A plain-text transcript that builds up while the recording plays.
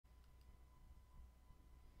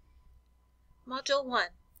Module 1.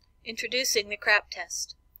 Introducing the CRAAP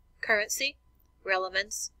test. Currency,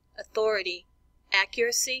 relevance, authority,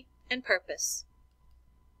 accuracy, and purpose.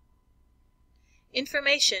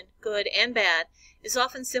 Information, good and bad, is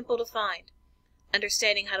often simple to find.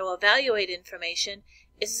 Understanding how to evaluate information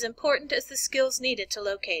is as important as the skills needed to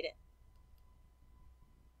locate it.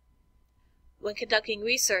 When conducting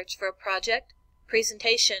research for a project,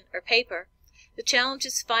 presentation, or paper, the challenge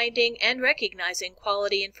is finding and recognizing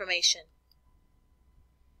quality information.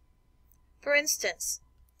 For instance,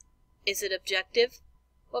 is it objective?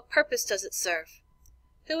 What purpose does it serve?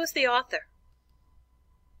 Who is the author?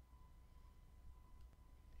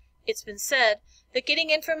 It's been said that getting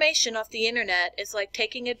information off the internet is like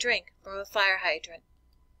taking a drink from a fire hydrant.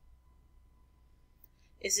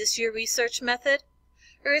 Is this your research method?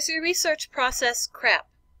 Or is your research process CRAAP?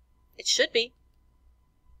 It should be.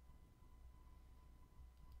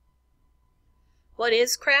 What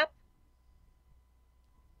is CRAAP?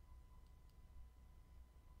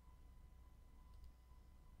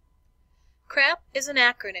 CRAAP is an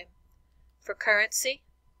acronym for currency,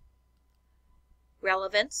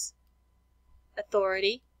 relevance,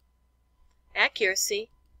 authority, accuracy,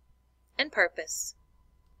 and purpose.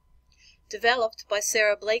 Developed by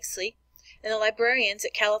Sarah Blakesley and the librarians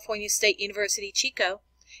at California State University, Chico,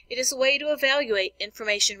 it is a way to evaluate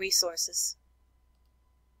information resources.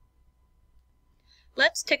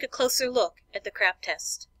 Let's take a closer look at the CRAAP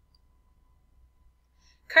test.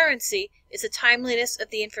 Currency is the timeliness of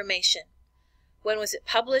the information. When was it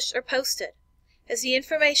published or posted? Has the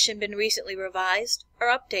information been recently revised or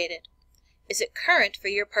updated? Is it current for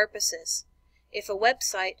your purposes? If a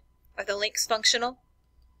website, are the links functional?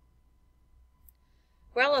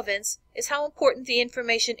 Relevance is how important the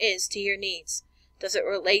information is to your needs. Does it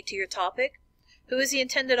relate to your topic? Who is the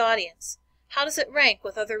intended audience? How does it rank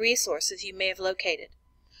with other resources you may have located?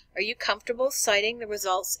 Are you comfortable citing the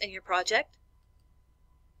results in your project?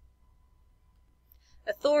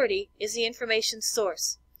 Authority is the information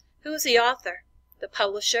source. Who is the author, the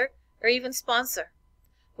publisher, or even sponsor?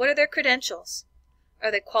 What are their credentials?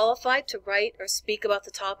 Are they qualified to write or speak about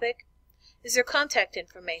the topic? Is there contact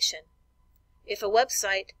information? If a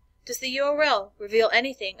website, does the URL reveal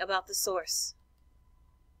anything about the source?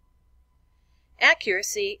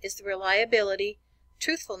 Accuracy is the reliability,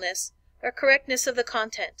 truthfulness, or correctness of the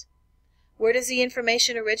content. Where does the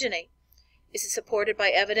information originate? Is it supported by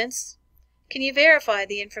evidence? Can you verify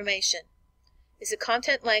the information? Is the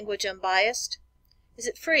content language unbiased? Is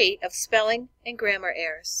it free of spelling and grammar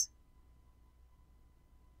errors?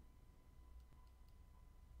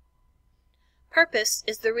 Purpose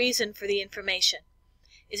is the reason for the information.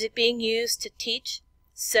 Is it being used to teach,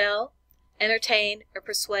 sell, entertain, or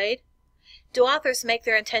persuade? Do authors make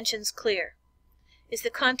their intentions clear? Is the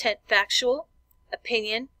content factual,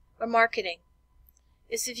 opinion, or marketing?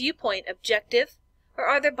 Is the viewpoint objective, or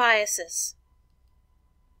are there biases?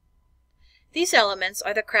 These elements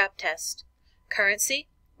are the CRAAP test: currency,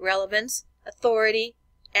 relevance, authority,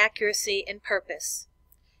 accuracy, and purpose.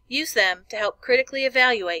 Use them to help critically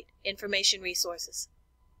evaluate information resources.